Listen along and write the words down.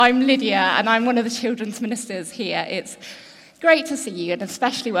I'm Lydia, and I'm one of the children's ministers here. It's great to see you, and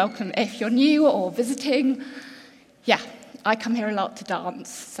especially welcome if you're new or visiting. Yeah, I come here a lot to dance,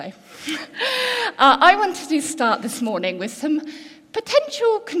 so. I wanted to start this morning with some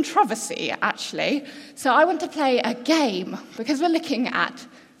potential controversy, actually. So I want to play a game, because we're looking at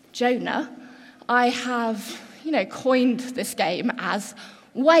Jonah. I have, coined this game as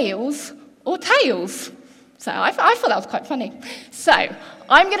Whales or Tails. So I thought that was quite funny. So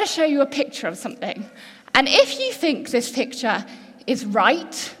I'm going to show you a picture of something. And if you think this picture is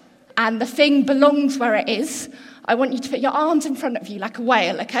right and the thing belongs where it is, I want you to put your arms in front of you like a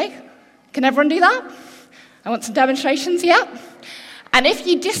whale, okay? Can everyone do that? I want some demonstrations, yeah? And if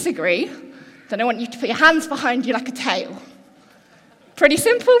you disagree, then I want you to put your hands behind you like a tail. Pretty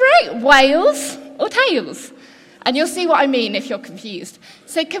simple, right? Whales or tails? And you'll see what I mean if you're confused.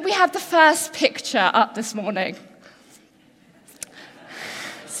 So could we have the first picture up this morning?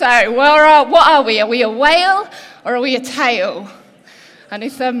 So what are we? Are we a whale or are we a tail? I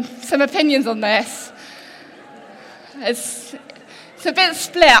need some opinions on this. It's a bit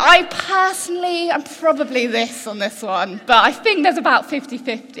split. I personally am probably this on this one, but I think there's about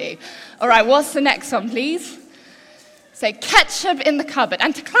 50-50. All right, what's the next one, please? So ketchup in the cupboard.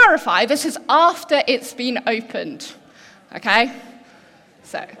 And to clarify, this is after it's been opened, okay?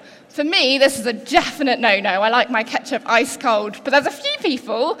 So for me, this is a definite no-no. I like my ketchup ice cold. But there's a few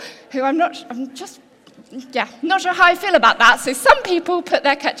people who I'm not sure how I feel about that. So some people put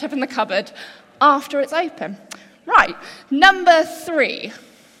their ketchup in the cupboard after it's open. Right, number 3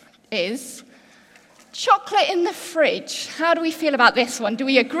 is chocolate in the fridge. How do we feel about this one? Do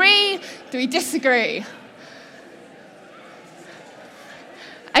we agree? Do we disagree?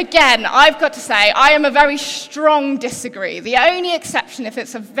 Again, I've got to say, I am a very strong disagree. The only exception if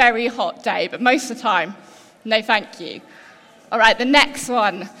it's a very hot day, but most of the time, no thank you. All right, the next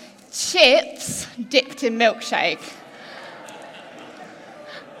one, chips dipped in milkshake.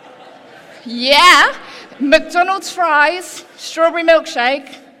 Yeah, McDonald's fries, strawberry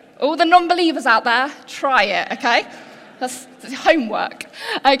milkshake, all the non-believers out there, try it, okay? That's homework.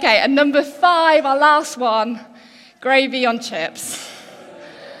 Okay, and number 5, our last one, gravy on chips.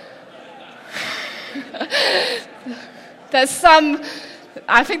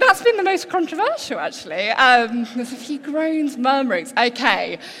 I think that's been the most controversial, actually. There's a few groans, murmurings.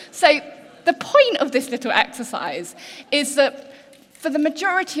 Okay, so the point of this little exercise is that for the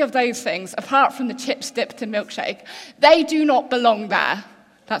majority of those things, apart from the chips dipped in milkshake, they do not belong there.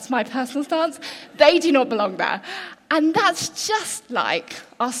 That's my personal stance. They do not belong there. And that's just like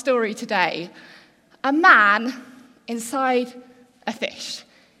our story today. A man inside a fish.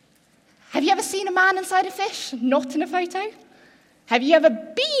 Have you ever seen a man inside a fish? Not in a photo? Have you ever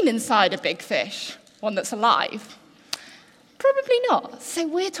been inside a big fish? One that's alive? Probably not. So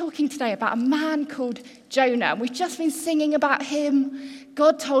we're talking today about a man called Jonah. We've just been singing about him.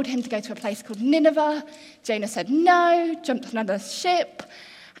 God told him to go to a place called Nineveh. Jonah said no, jumped on another ship.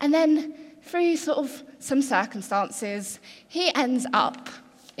 And then through sort of some circumstances, he ends up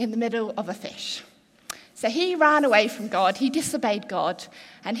in the middle of a fish. So he ran away from God, he disobeyed God,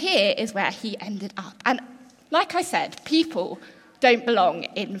 and here is where he ended up. And like I said, people don't belong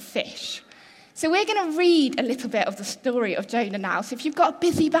in fish. So we're going to read a little bit of the story of Jonah now. So if you've got a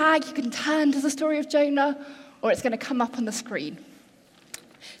busy bag, you can turn to the story of Jonah, or it's going to come up on the screen.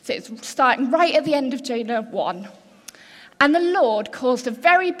 So it's starting right at the end of Jonah 1. And the Lord caused a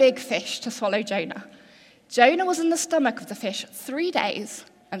very big fish to swallow Jonah. Jonah was in the stomach of the fish 3 days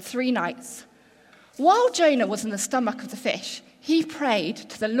and 3 nights. While Jonah was in the stomach of the fish, he prayed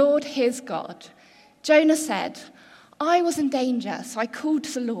to the Lord his God. Jonah said, I was in danger, so I called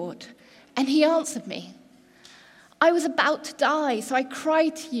to the Lord, and he answered me. I was about to die, so I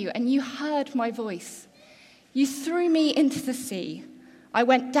cried to you, and you heard my voice. You threw me into the sea. I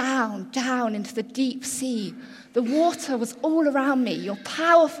went down into the deep sea. The water was all around me. Your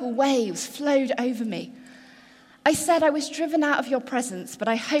powerful waves flowed over me. I said I was driven out of your presence, but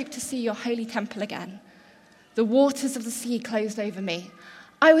I hope to see your holy temple again. The waters of the sea closed over me.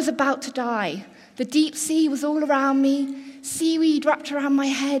 I was about to die. The deep sea was all around me. Seaweed wrapped around my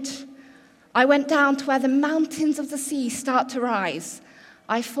head. I went down to where the mountains of the sea start to rise.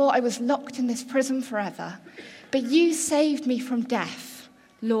 I thought I was locked in this prison forever. But you saved me from death,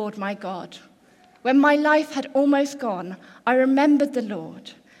 Lord my God. When my life had almost gone, I remembered the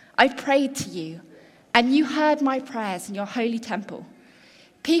Lord. I prayed to you, and you heard my prayers in your holy temple.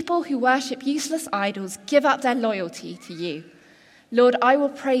 People who worship useless idols give up their loyalty to you. Lord, I will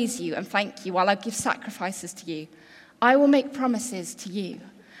praise you and thank you while I give sacrifices to you. I will make promises to you,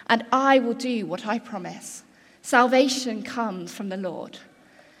 and I will do what I promise. Salvation comes from the Lord.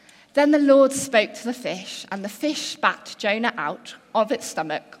 Then the Lord spoke to the fish, and the fish spat Jonah out of its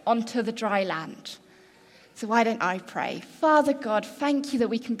stomach onto the dry land. So why don't I pray? Father God, thank you that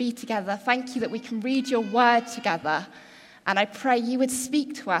we can be together. Thank you that we can read your word together. And I pray you would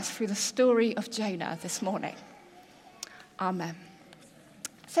speak to us through the story of Jonah this morning. Amen.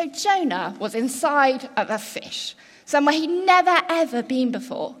 So Jonah was inside of a fish, somewhere he'd never ever been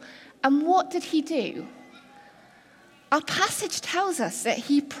before. And what did he do? Our passage tells us that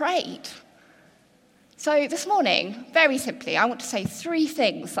he prayed. So this morning, very simply, I want to say 3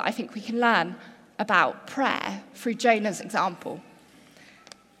 things that I think we can learn about prayer through Jonah's example.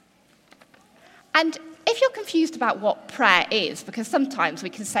 And if you're confused about what prayer is, because sometimes we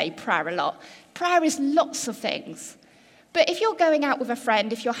can say prayer a lot, prayer is lots of things. But if you're going out with a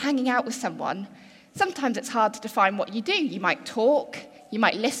friend, if you're hanging out with someone, sometimes it's hard to define what you do. You might talk, you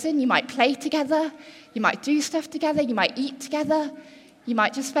might listen, you might play together, you might do stuff together, you might eat together, you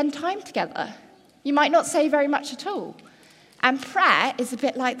might just spend time together. You might not say very much at all. And prayer is a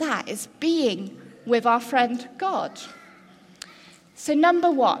bit like that. It's being with our friend God. So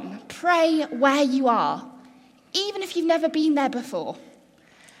 1, pray where you are, even if you've never been there before,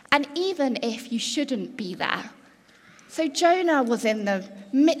 and even if you shouldn't be there. So Jonah was in the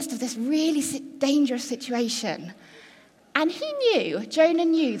midst of this really dangerous situation, and Jonah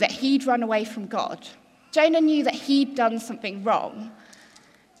knew that he'd run away from God. Jonah knew that he'd done something wrong,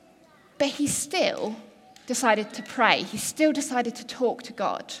 but he still decided to pray. He still decided to talk to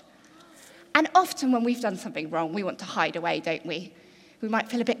God. And often when we've done something wrong, we want to hide away, don't we? We might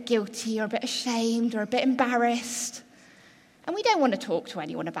feel a bit guilty or a bit ashamed or a bit embarrassed. And we don't want to talk to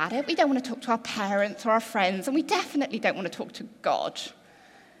anyone about it. We don't want to talk to our parents or our friends, and we definitely don't want to talk to God.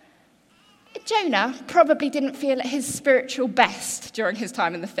 Jonah probably didn't feel at his spiritual best during his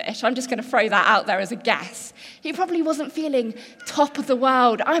time in the fish. I'm just going to throw that out there as a guess. He probably wasn't feeling top of the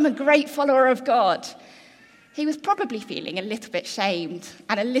world. I'm a great follower of God. He was probably feeling a little bit shamed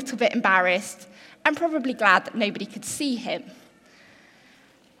and a little bit embarrassed and probably glad that nobody could see him.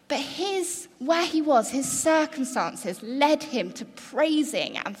 But where he was, his circumstances led him to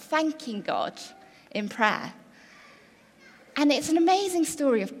praising and thanking God in prayer. And it's an amazing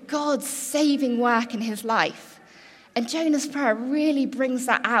story of God's saving work in his life. And Jonah's prayer really brings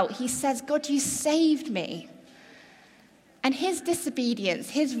that out. He says, God, you saved me. And his disobedience,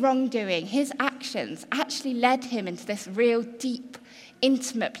 his wrongdoing, his actions actually led him into this real deep,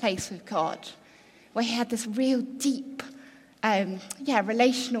 intimate place with God, where he had this real deep,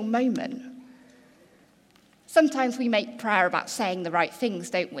 relational moment. Sometimes we make prayer about saying the right things,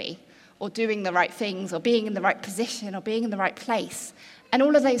 don't we? Or doing the right things, or being in the right position, or being in the right place. And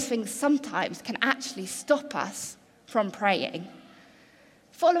all of those things sometimes can actually stop us from praying.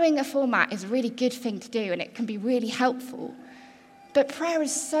 Following a format is a really good thing to do, and it can be really helpful. But prayer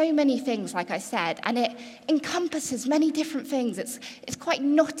is so many things, like I said, and it encompasses many different things. It's quite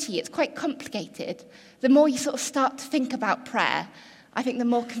knotty, it's quite complicated. The more you sort of start to think about prayer, I think the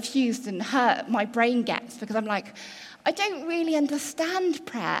more confused and hurt my brain gets, because I'm like, I don't really understand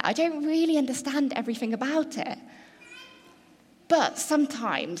prayer. I don't really understand everything about it. But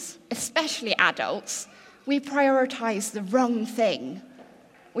sometimes, especially adults, we prioritize the wrong thing.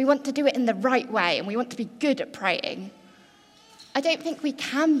 We want to do it in the right way, and we want to be good at praying. I don't think we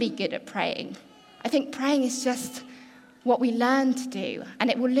can be good at praying. I think praying is just what we learn to do, and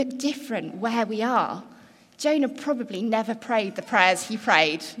it will look different where we are. Jonah probably never prayed the prayers he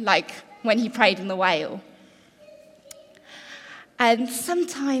prayed, like when he prayed in the whale. And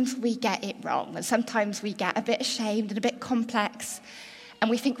sometimes we get it wrong, and sometimes we get a bit ashamed and a bit complex, and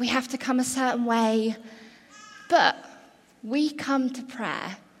we think we have to come a certain way. But we come to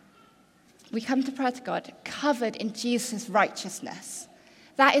prayer to God covered in Jesus' righteousness.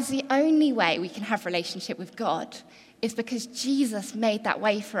 That is the only way we can have a relationship with God, is because Jesus made that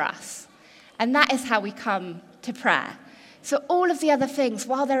way for us. And that is how we come to prayer. So all of the other things,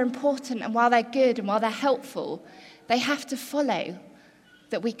 while they're important and while they're good and while they're helpful, they have to follow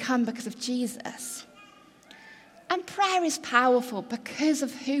that we come because of Jesus. And prayer is powerful because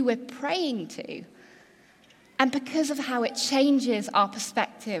of who we're praying to. And because of how it changes our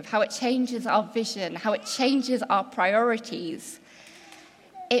perspective, how it changes our vision, how it changes our priorities.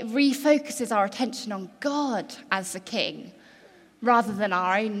 It refocuses our attention on God as the King, rather than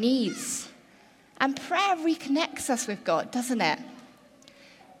our own needs. And prayer reconnects us with God, doesn't it?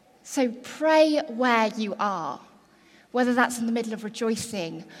 So pray where you are, whether that's in the middle of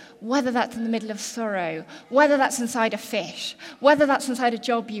rejoicing, whether that's in the middle of sorrow, whether that's inside a fish, whether that's inside a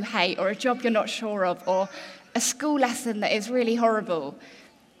job you hate or a job you're not sure of, or a school lesson that is really horrible.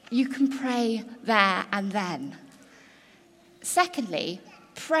 You can pray there and then. Secondly,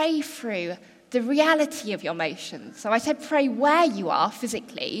 pray through the reality of your emotions. So I said pray where you are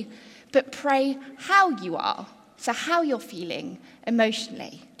physically, but pray how you are, so how you're feeling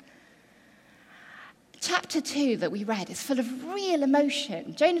emotionally. Chapter 2 that we read is full of real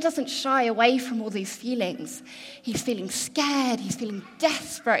emotion. Jonah doesn't shy away from all these feelings. He's feeling scared, he's feeling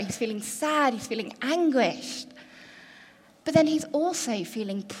desperate, he's feeling sad, he's feeling anguished. But then he's also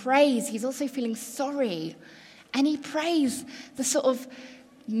feeling praise, he's also feeling sorry. And he prays the sort of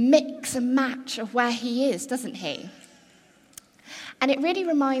mix and match of where he is, doesn't he? And it really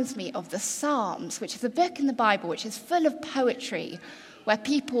reminds me of the Psalms, which is a book in the Bible which is full of poetry, where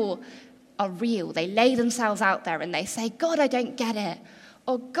people are real. They lay themselves out there and they say, God, I don't get it,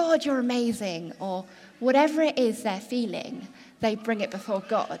 or God, you're amazing, or whatever it is they're feeling, they bring it before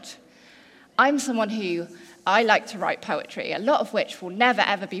God. I'm someone who, I like to write poetry, a lot of which will never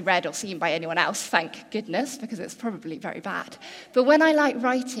ever be read or seen by anyone else, thank goodness, because it's probably very bad. But when I like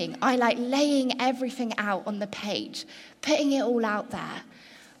writing, I like laying everything out on the page, putting it all out there.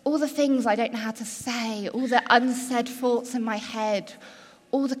 All the things I don't know how to say, all the unsaid thoughts in my head,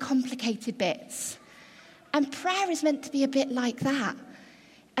 all the complicated bits. And prayer is meant to be a bit like that.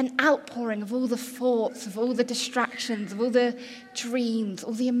 An outpouring of all the thoughts, of all the distractions, of all the dreams,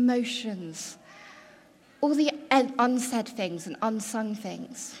 all the emotions, all the unsaid things and unsung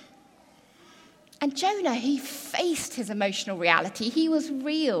things. And Jonah, he faced his emotional reality. He was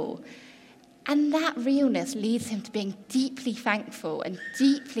real. And that realness leads him to being deeply thankful and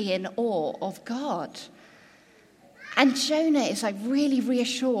deeply in awe of God. And Jonah is really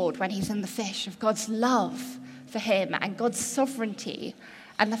reassured when he's in the fish of God's love for him and God's sovereignty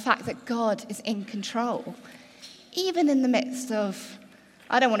and the fact that God is in control. Even in the midst of,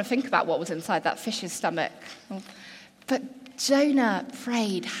 I don't want to think about what was inside that fish's stomach, but Jonah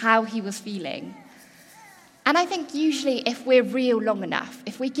prayed how he was feeling. And I think usually if we're real long enough,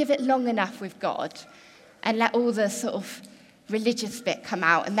 if we give it long enough with God and let all the sort of religious bit come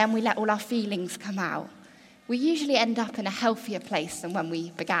out and then we let all our feelings come out, we usually end up in a healthier place than when we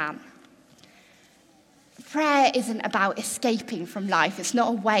began. Prayer isn't about escaping from life. It's not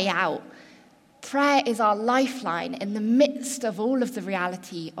a way out. Prayer is our lifeline in the midst of all of the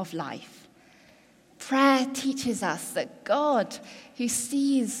reality of life. Prayer teaches us that God, who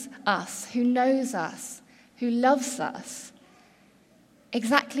sees us, who knows us, who loves us,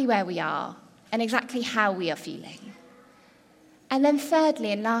 exactly where we are and exactly how we are feeling. And then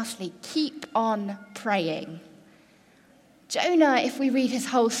thirdly and lastly, keep on praying. Jonah, if we read his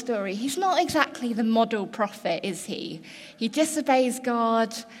whole story, he's not exactly the model prophet, is he? He disobeys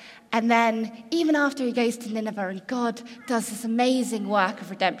God, and then even after he goes to Nineveh and God does this amazing work of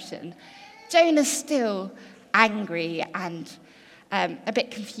redemption, Jonah's still angry and a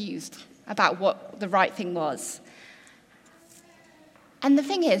bit confused about what the right thing was. And the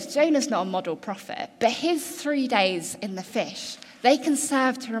thing is, Jonah's not a model prophet, but his 3 days in the fish, they can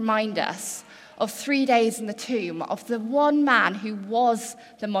serve to remind us of 3 days in the tomb, of the one man who was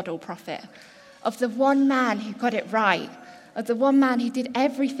the model prophet, of the one man who got it right, of the one man who did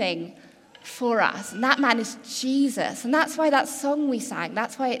everything for us. And that man is Jesus. And that's why that song we sang,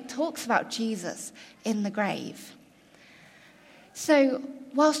 that's why it talks about Jesus in the grave. So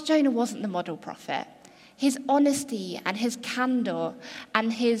whilst Jonah wasn't the model prophet, his honesty and his candor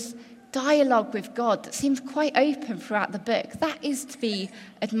and his dialogue with God that seems quite open throughout the book, that is to be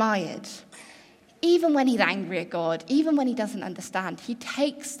admired. Even when he's angry at God, even when he doesn't understand, he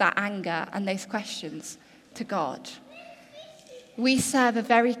takes that anger and those questions to God. We serve a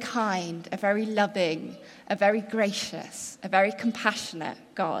very kind, a very loving, a very gracious, a very compassionate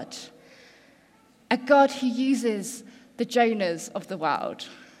God. A God who uses the Jonahs of the world,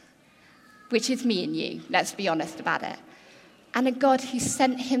 which is me and you, let's be honest about it. And a God who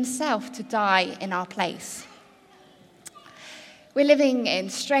sent himself to die in our place. We're living in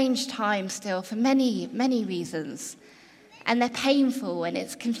strange times still for many, many reasons. And they're painful and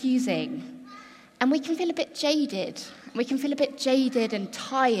it's confusing. And we can feel a bit jaded. We can feel a bit jaded and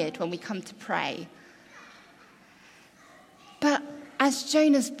tired when we come to pray. But as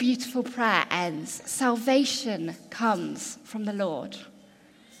Jonah's beautiful prayer ends, salvation comes from the Lord.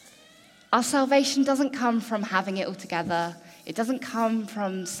 Our salvation doesn't come from having it all together. It doesn't come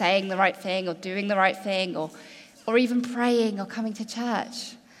from saying the right thing or doing the right thing or even praying or coming to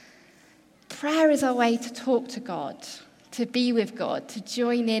church. Prayer is our way to talk to God, to be with God, to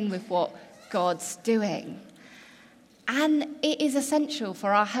join in with what God's doing. And it is essential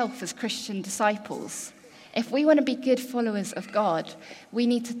for our health as Christian disciples. If we want to be good followers of God, we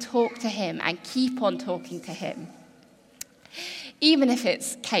need to talk to him and keep on talking to him. Even if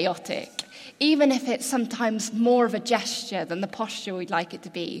it's chaotic, even if it's sometimes more of a gesture than the posture we'd like it to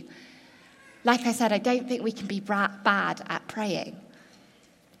be. Like I said, I don't think we can be bad at praying.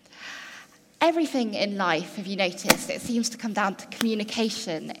 Everything in life, have you noticed, it seems to come down to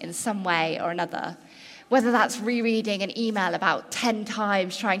communication in some way or another. Whether that's rereading an email about 10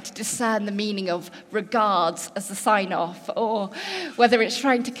 times, trying to discern the meaning of regards as the sign-off, or whether it's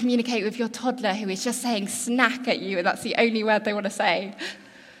trying to communicate with your toddler who is just saying snack at you and that's the only word they want to say.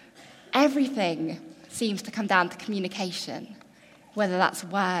 Everything seems to come down to communication, whether that's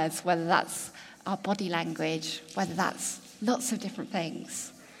words, whether that's our body language, whether that's lots of different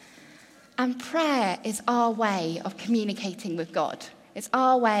things. And prayer is our way of communicating with God. It's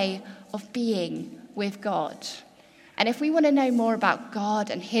our way of being with God. And if we want to know more about God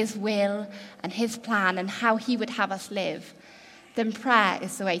and his will and his plan and how he would have us live, then prayer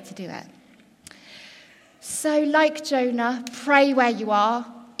is the way to do it. So like Jonah, pray where you are,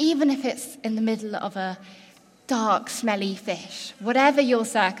 even if it's in the middle of a dark, smelly fish. Whatever your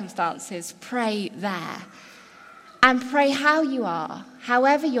circumstances, pray there. And pray how you are,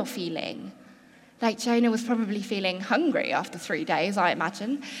 however you're feeling. Like Jonah was probably feeling hungry after 3 days, I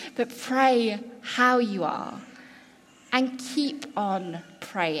imagine. But pray how you are. And keep on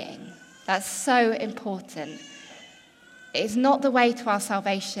praying. That's so important. It is not the way to our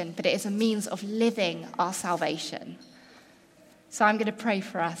salvation, but it is a means of living our salvation. So I'm going to pray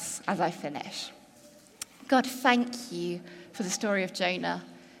for us as I finish. God, thank you for the story of Jonah.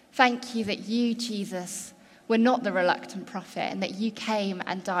 Thank you that you, Jesus, were not the reluctant prophet and that you came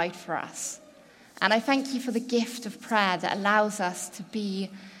and died for us. And I thank you for the gift of prayer that allows us to be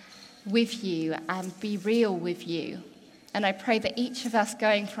with you and be real with you. And I pray that each of us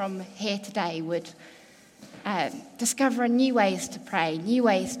going from here today would discover new ways to pray, new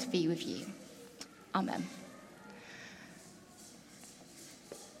ways to be with you. Amen.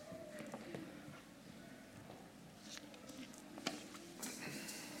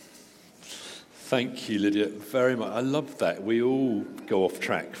 Thank you, Lydia, very much. I love that. We all go off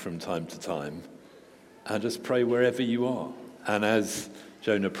track from time to time. And just pray wherever you are. And as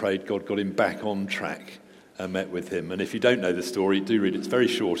Jonah prayed, God got him back on track and met with him. And if you don't know the story, do read it. It's very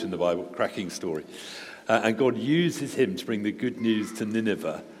short in the Bible, cracking story. And God uses him to bring the good news to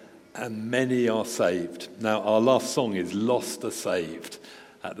Nineveh, and many are saved. Now, our last song is Lost are Saved,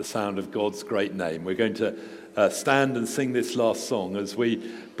 at the sound of God's great name. We're going to stand and sing this last song as we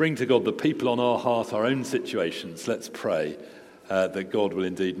bring to God the people on our heart, our own situations. Let's pray that God will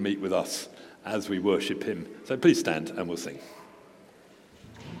indeed meet with us as we worship him. So please stand and we'll sing.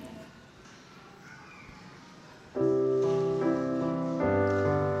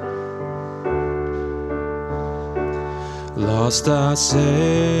 Lost are saved,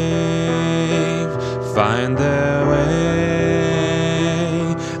 find their way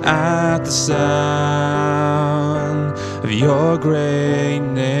at the sound of your great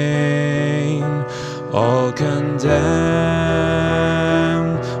name. All condemned,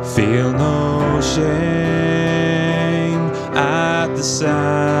 feel no shame at the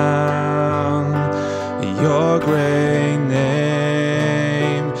sound of your great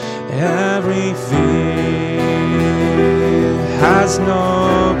name. Every fear has no